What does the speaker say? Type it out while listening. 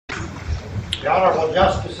The Honorable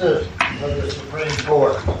Justices of the Supreme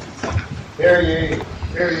Court. Hear ye,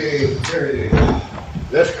 hear ye, hear ye.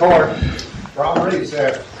 This court, from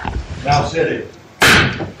recess, now sitting.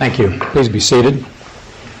 Thank you. Please be seated.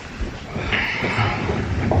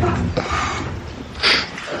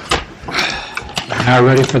 Now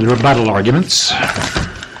ready for the rebuttal arguments.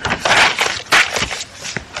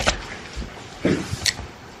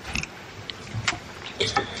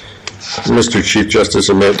 Mr. Chief Justice,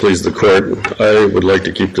 and may it please the Court, I would like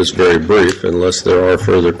to keep this very brief unless there are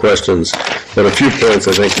further questions, but a few points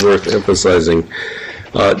I think worth emphasizing.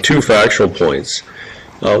 Two factual points.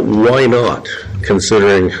 Why not,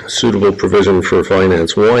 considering suitable provision for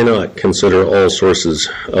finance, why not consider all sources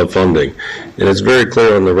of funding? And it's very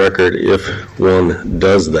clear on the record if one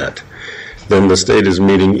does that, then the state is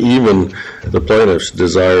meeting even the plaintiff's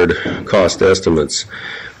desired cost estimates.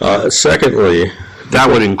 Secondly, that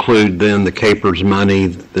would include then the Capers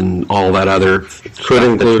money and all that other could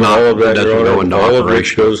include all of that, Your Honor, all of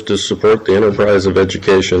which goes to support the enterprise of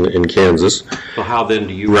education in Kansas. So how then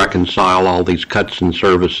do you reconcile all these cuts in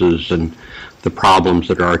services and the problems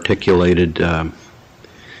that are articulated,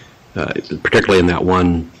 particularly in that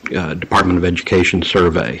one Department of Education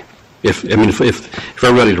survey? If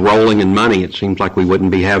everybody's rolling in money, it seems like we wouldn't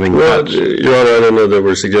be having cuts. Your Honor, I don't know that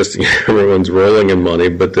we're suggesting everyone's rolling in money,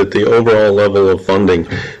 but that the overall level of funding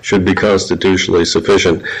should be constitutionally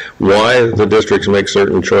sufficient. Why the districts make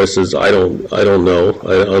certain choices, I don't know.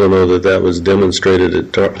 I don't know that was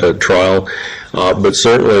demonstrated at trial. But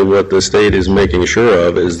certainly what the state is making sure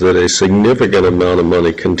of is that a significant amount of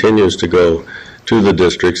money continues to go to the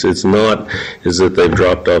districts. It's not as that they've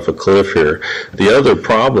dropped off a cliff here. The other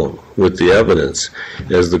problem with the evidence,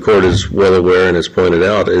 as the court is well aware and has pointed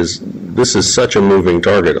out, is this is such a moving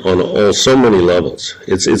target on so many levels.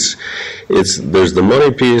 There's the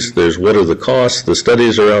money piece, there's what are the costs, the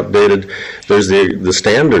studies are outdated, there's the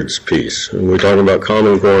standards piece. And we're talking about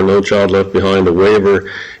Common Core, No Child Left Behind, a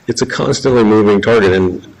waiver. It's a constantly moving target.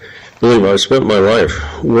 And believe me, I've spent my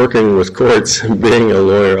life working with courts, being a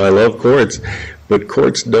lawyer. I love courts, but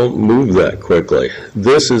courts don't move that quickly.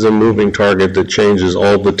 This is a moving target that changes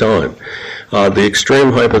all the time. The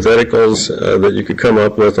extreme hypotheticals that you could come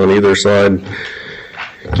up with on either side,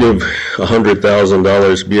 give $100,000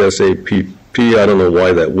 BSAP, I don't know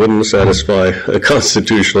why that wouldn't satisfy a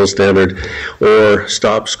constitutional standard, or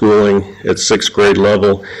stop schooling at 6th grade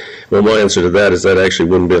level. Well, my answer to that is that actually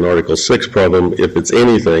wouldn't be an Article 6 problem. If it's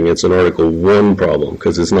anything, it's an Article 1 problem,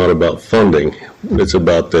 because it's not about funding. It's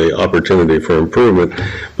about the opportunity for improvement.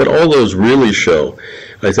 But all those really show,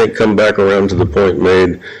 I think, come back around to the point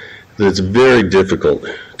made that it's very difficult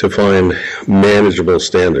to find manageable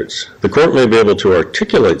standards. The court may be able to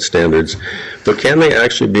articulate standards, but can they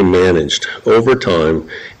actually be managed over time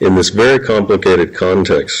in this very complicated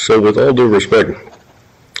context? So with all due respect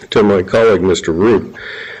to my colleague, Mr. Root,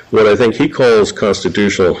 what I think he calls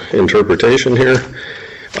constitutional interpretation here,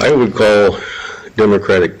 I would call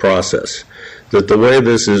democratic process. That the way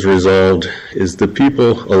this is resolved is the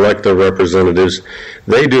people elect their representatives.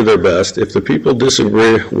 They do their best. If the people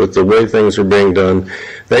disagree with the way things are being done,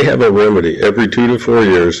 they have a remedy every 2 to 4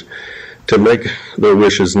 years to make their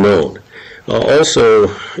wishes known. Also,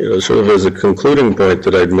 sort of as a concluding point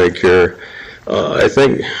that I'd make here, I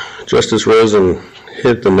think Justice Rosen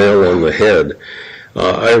hit the nail on the head.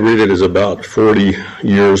 I read it as about 40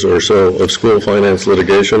 years or so of school finance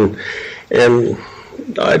litigation, and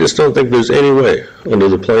I just don't think there's any way, under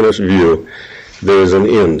the plaintiff's view, there's an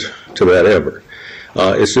end to that ever.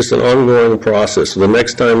 It's just an ongoing process. The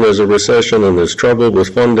next time there's a recession and there's trouble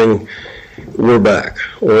with funding, we're back.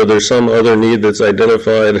 Or there's some other need that's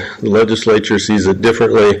identified, the legislature sees it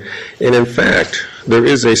differently, and in fact, there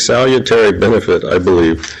is a salutary benefit, I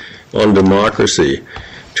believe, on democracy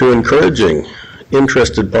to encouraging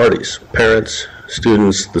interested parties, parents,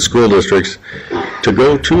 students, the school districts, to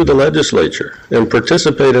go to the legislature and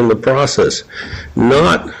participate in the process,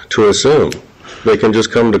 not to assume they can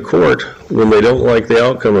just come to court when they don't like the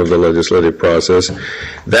outcome of the legislative process.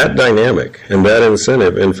 That dynamic and that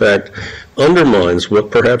incentive, in fact, undermines what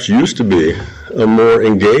perhaps used to be a more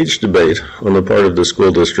engaged debate on the part of the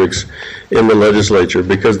school districts in the legislature,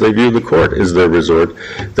 because they view the court as their resort.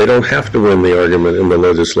 They don't have to win the argument in the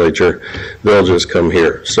legislature. They'll just come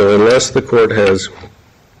here. So unless the court has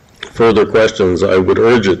further questions, I would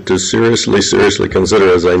urge it to seriously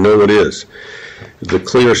consider, as I know it is, the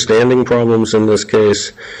clear standing problems in this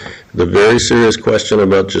case, the very serious question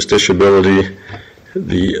about justiciability,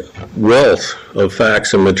 the wealth of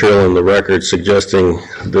facts and material in the record suggesting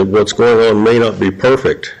that what's going on may not be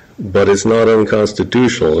perfect, but it's not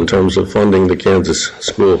unconstitutional in terms of funding the Kansas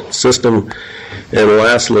school system, And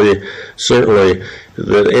lastly, certainly,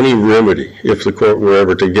 that any remedy, if the court were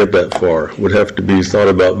ever to get that far, would have to be thought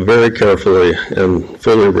about very carefully and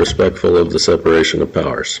fully respectful of the separation of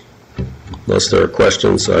powers. Unless there are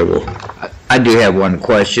questions, I will. I do have one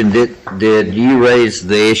question. Did you raise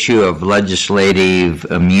the issue of legislative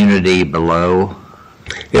immunity below?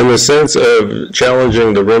 In the sense of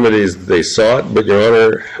challenging the remedies they sought, but Your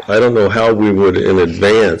Honor, I don't know how we would in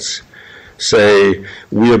advance say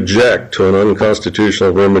we object to an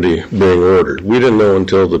unconstitutional remedy being ordered. We didn't know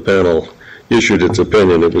until the panel issued its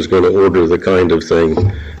opinion it was going to order the kind of thing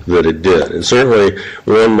that it did. And certainly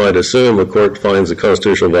one might assume a court finds a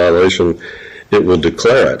constitutional violation, it will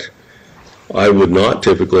declare it. I would not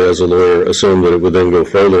typically, as a lawyer, assume that it would then go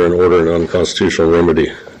further and order an unconstitutional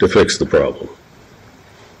remedy to fix the problem.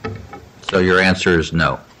 So your answer is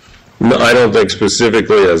no. No, I don't think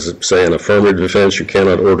specifically as, say, an affirmative defense, you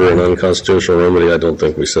cannot order an unconstitutional remedy. I don't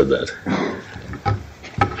think we said that.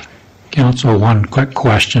 Counsel, one quick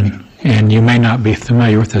question, and you may not be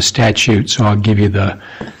familiar with the statute, so I'll give you the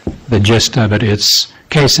gist of it. It's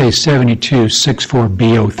KSA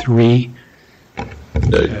 7264B03.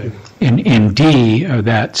 In D of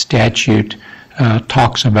that statute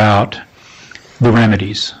talks about the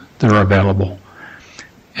remedies that are available.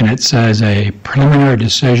 And it says a preliminary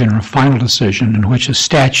decision or a final decision in which a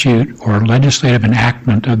statute or legislative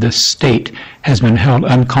enactment of this state has been held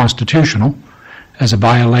unconstitutional as a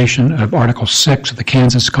violation of Article 6 of the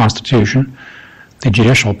Kansas Constitution, the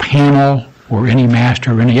judicial panel or any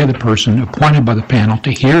master or any other person appointed by the panel to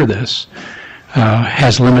hear this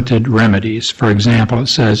has limited remedies. For example, it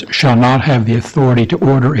says, shall not have the authority to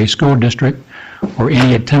order a school district or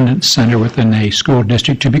any attendance center within a school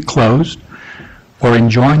district to be closed, or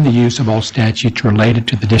enjoin the use of all statutes related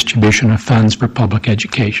to the distribution of funds for public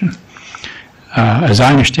education. As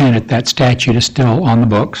I understand it, that statute is still on the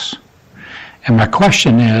books. And my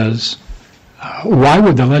question is, why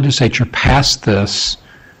would the legislature pass this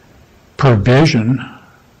provision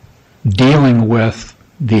dealing with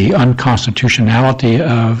the unconstitutionality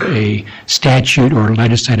of a statute or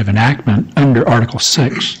legislative enactment under Article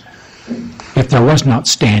 6 if there was not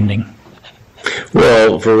standing?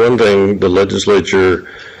 Well, for one thing, the legislature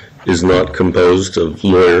is not composed of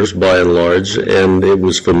lawyers by and large, and it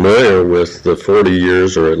was familiar with the 40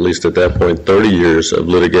 years, or at least at that point 30 years of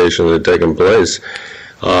litigation that had taken place,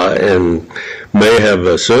 and may have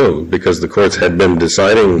assumed, because the courts had been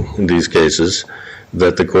deciding these cases,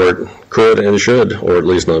 that the court could and should, or at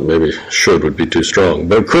least not, maybe should would be too strong,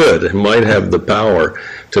 but could, might have the power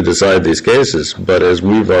to decide these cases. But as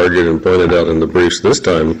we've argued and pointed out in the briefs this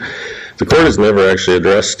time, the court has never actually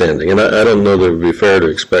addressed standing, and I don't know that it would be fair to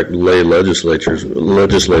expect lay legislators,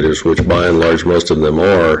 which by and large most of them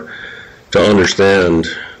are, to understand,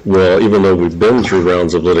 well, even though we've been through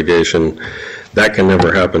rounds of litigation, that can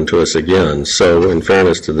never happen to us again. So in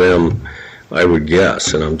fairness to them, I would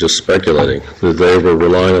guess, and I'm just speculating, that they were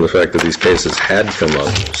relying on the fact that these cases had come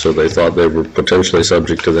up, so they thought they were potentially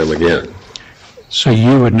subject to them again. So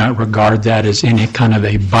you would not regard that as any kind of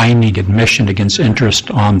a binding admission against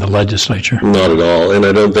interest on the legislature? Not at all, and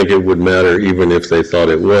I don't think it would matter even if they thought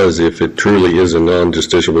it was. If it truly is a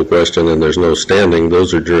non-justiciable question and there's no standing,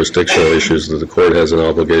 those are jurisdictional issues that the court has an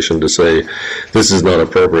obligation to say, this is not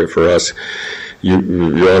appropriate for us. Your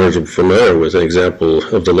Honors are familiar with an example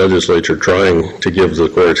of the legislature trying to give the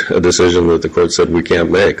court a decision that the court said we can't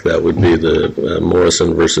make. That would be the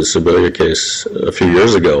Morrison versus Sibilia case a few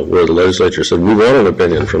years ago, where the legislature said we want an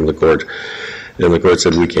opinion from the court, and the court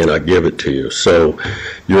said we cannot give it to you. So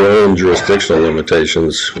your own jurisdictional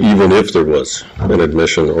limitations, even if there was an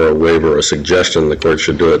admission or a waiver or a suggestion the court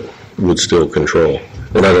should do it, would still control.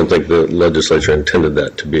 And I don't think the legislature intended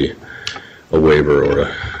that to be a waiver or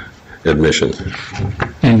a admission.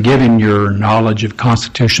 And given your knowledge of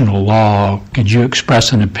constitutional law, could you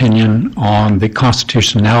express an opinion on the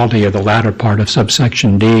constitutionality of the latter part of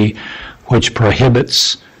subsection D, which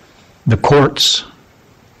prohibits the courts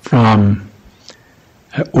from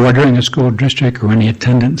ordering a school district or any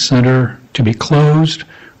attendance center to be closed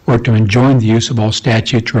or to enjoin the use of all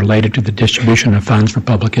statutes related to the distribution of funds for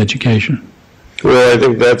public education? Well, I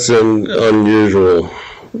think that's an unusual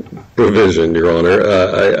provision, Your Honor.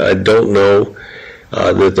 I don't know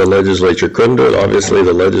that the legislature couldn't do it. Obviously,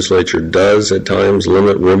 the legislature does at times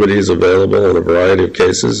limit remedies available in a variety of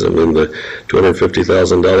cases. I mean, the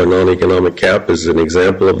 $250,000 non-economic cap is an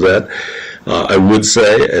example of that. I would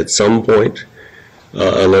say at some point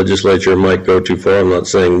a legislature might go too far. I'm not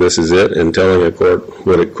saying this is it in telling a court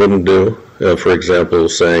what it couldn't do. For example,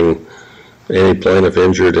 saying any plaintiff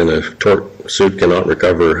injured in a tort suit cannot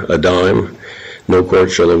recover a dime. no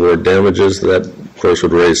court shall award damages. That, of course,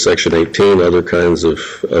 would raise Section 18, other kinds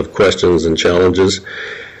of questions and challenges.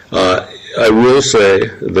 I will say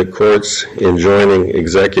that courts enjoining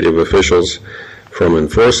executive officials from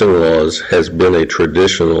enforcing laws has been a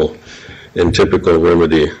traditional and typical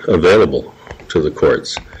remedy available to the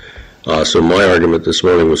courts. So my argument this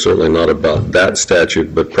morning was certainly not about that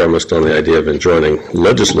statute, but premised on the idea of enjoining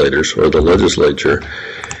legislators or the legislature.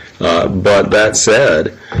 But that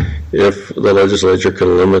said, if the legislature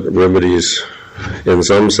can limit remedies in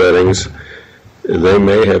some settings, they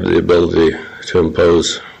may have the ability to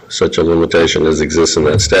impose such a limitation as exists in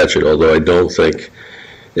that statute, although I don't think,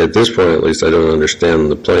 at this point at least, I don't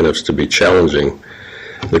understand the plaintiffs to be challenging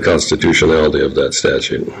the constitutionality of that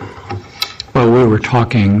statute. Well, we were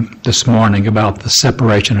talking this morning about the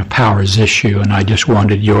separation of powers issue, and I just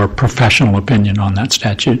wanted your professional opinion on that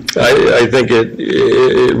statute. I think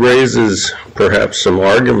it raises perhaps some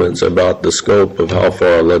arguments about the scope of how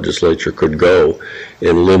far a legislature could go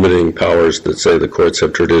in limiting powers that, say, the courts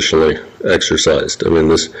have traditionally exercised. I mean,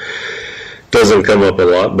 this doesn't come up a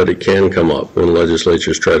lot, but it can come up when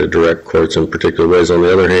legislatures try to direct courts in particular ways. On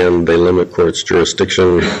the other hand, they limit courts'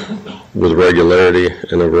 jurisdiction with regularity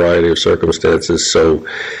in a variety of circumstances. So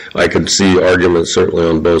I could see arguments certainly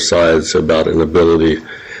on both sides about an ability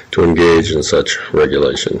to engage in such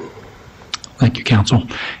regulation. Thank you, counsel.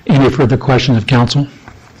 Any further questions of counsel?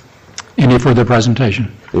 Any further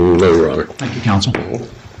presentation? No, Your Honor. Thank you, counsel.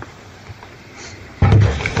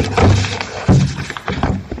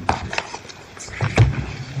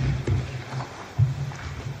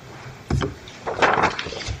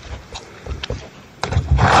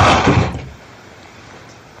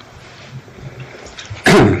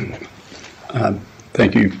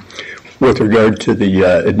 Thank you. With regard to the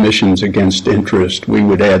admissions against interest, we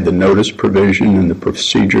would add the notice provision and the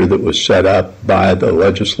procedure that was set up by the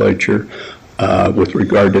legislature with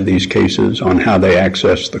regard to these cases on how they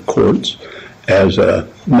access the courts as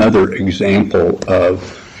another example of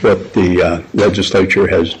what the legislature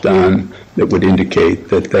has done that would indicate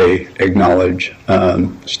that they acknowledge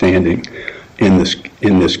standing in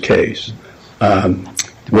this case.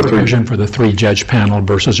 Provision for the 3-judge panel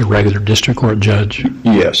versus a regular district court judge.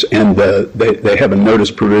 Yes, and they have a notice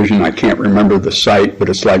provision. I can't remember the site, but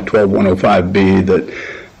it's like 12105B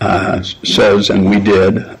that says, and we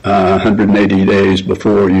did, 180 days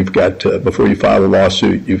before you file a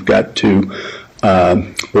lawsuit, you've got to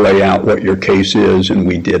lay out what your case is, and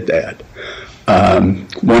we did that.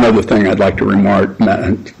 One other thing I'd like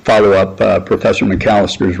to follow up Professor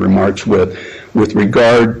McAllister's remarks with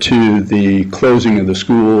regard to the closing of the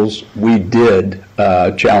schools. We did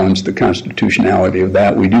challenge the constitutionality of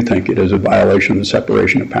that. We do think it is a violation of the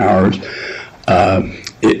separation of powers.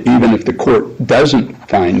 Even if the court doesn't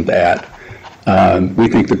find that, we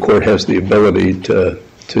think the court has the ability to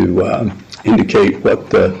indicate what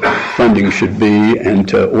the funding should be and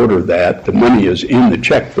to order that. The money is in the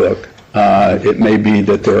checkbook. It may be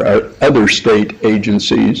that there are other state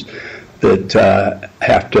agencies that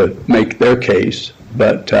have to make their case,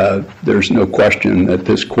 but there's no question that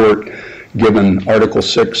this court, given Article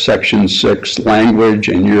 6, Section 6 language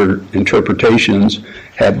and your interpretations,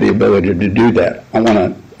 have the ability to do that. I want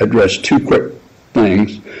to address two quick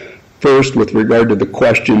things. First, with regard to the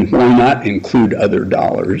question, why not include other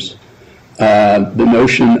dollars? The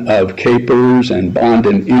notion of capers and bond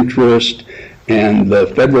and interest and the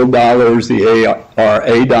federal dollars, the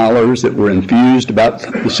ARA dollars that were infused about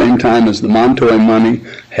the same time as the Montoy money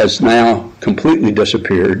has now completely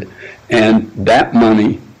disappeared, and that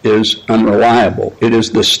money is unreliable. It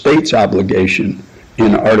is the state's obligation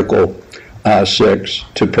in Article 6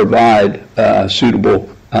 to provide suitable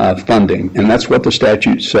funding, and that's what the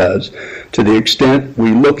statute says. To the extent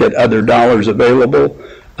we look at other dollars available,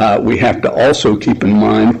 we have to also keep in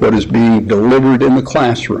mind what is being delivered in the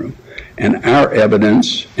classroom. And our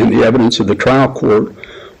evidence, and the evidence of the trial court,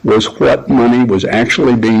 was what money was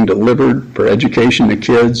actually being delivered for education to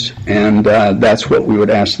kids, and that's what we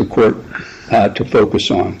would ask the court to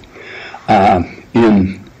focus on.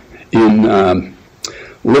 In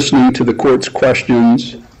listening to the court's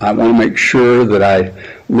questions, I want to make sure that I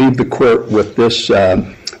leave the court with this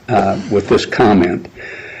comment,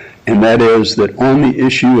 and that is that on the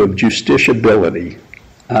issue of justiciability,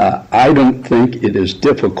 I don't think it is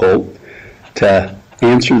difficult to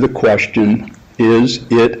answer the question, is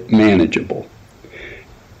it manageable?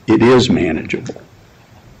 It is manageable.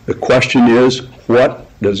 The question is, what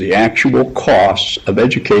does the actual costs of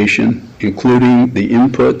education, including the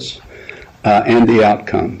inputs and the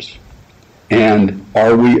outcomes, and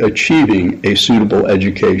are we achieving a suitable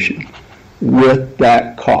education with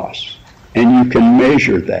that cost? And you can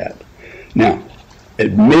measure that. Now,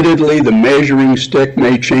 Admittedly, the measuring stick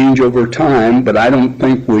may change over time, but I don't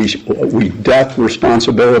think we death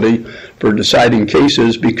responsibility for deciding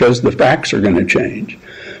cases because the facts are going to change.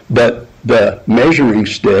 But the measuring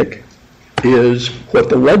stick is what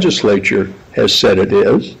the legislature has said it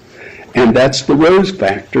is, and that's the Rose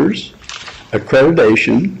factors,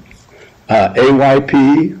 accreditation,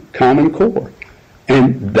 AYP, Common Core.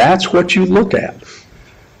 And that's what you look at.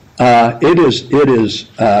 It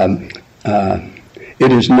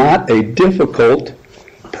is not a difficult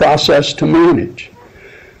process to manage.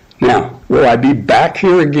 Now, will I be back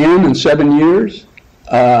here again in 7 years?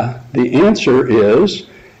 The answer is,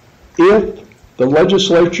 if the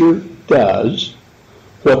legislature does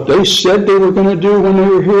what they said they were going to do when they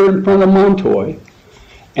were here in front of Montoy,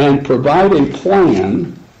 and provide a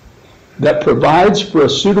plan that provides for a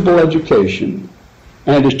suitable education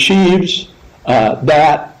and achieves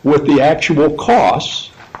that with the actual costs,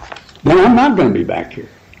 then I'm not going to be back here.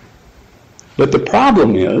 But the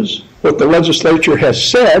problem is, what the legislature has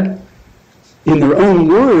said, in their own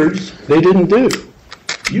words, they didn't do.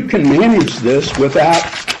 You can manage this without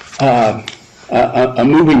a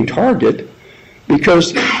moving target,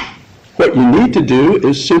 because what you need to do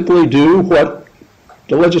is simply do what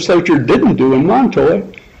the legislature didn't do in Montoy,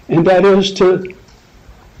 and that is to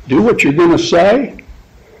do what you're going to say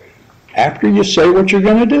after you say what you're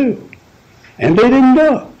going to do. And they didn't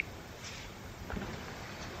do it.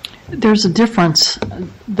 There's a difference,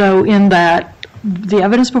 though, in that the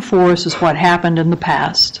evidence before us is what happened in the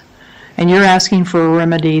past, and you're asking for a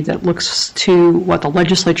remedy that looks to what the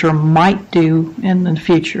legislature might do in the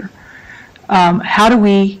future. How do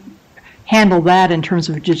we handle that in terms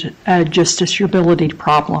of a justiciability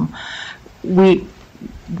problem? We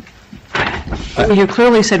have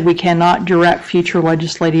clearly said we cannot direct future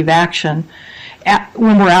legislative action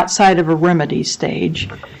when we're outside of a remedy stage.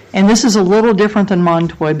 And this is a little different than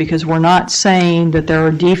Montoy, because we're not saying that there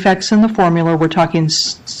are defects in the formula. We're talking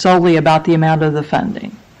solely about the amount of the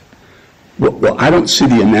funding. Well, I don't see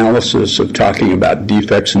the analysis of talking about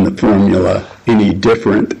defects in the formula any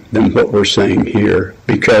different than what we're saying here,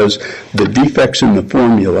 because the defects in the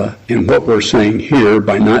formula and what we're saying here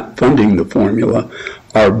by not funding the formula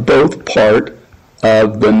are both part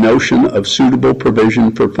of the notion of suitable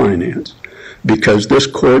provision for finance. Because this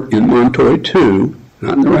court in Montoy 2,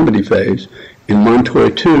 not in the remedy phase, in Montoy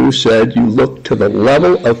 2 said you look to the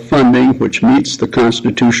level of funding which meets the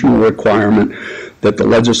constitutional requirement that the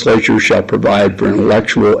legislature shall provide for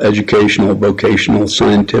intellectual, educational, vocational,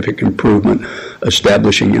 scientific improvement,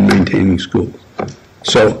 establishing and maintaining schools.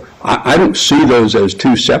 So I don't see those as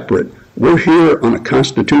two separate. We're here on a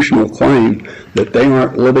constitutional claim that they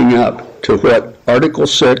aren't living up to what Article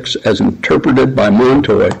 6, as interpreted by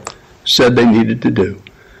Montoy, said they needed to do.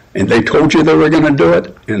 And they told you they were going to do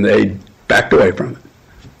it, and they backed away from it.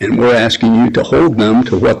 And we're asking you to hold them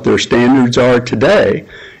to what their standards are today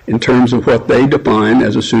in terms of what they define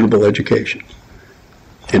as a suitable education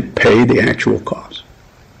and pay the actual cost.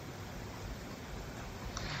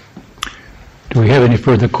 Do we have any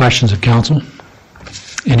further questions of counsel?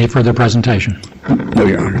 Any further presentation? No,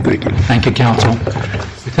 Your Honor. Thank you. Thank you, counsel.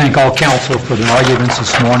 We thank all counsel for their arguments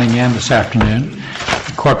this morning and this afternoon.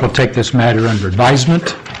 The court will take this matter under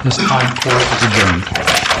advisement. This time, court is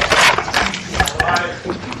adjourned.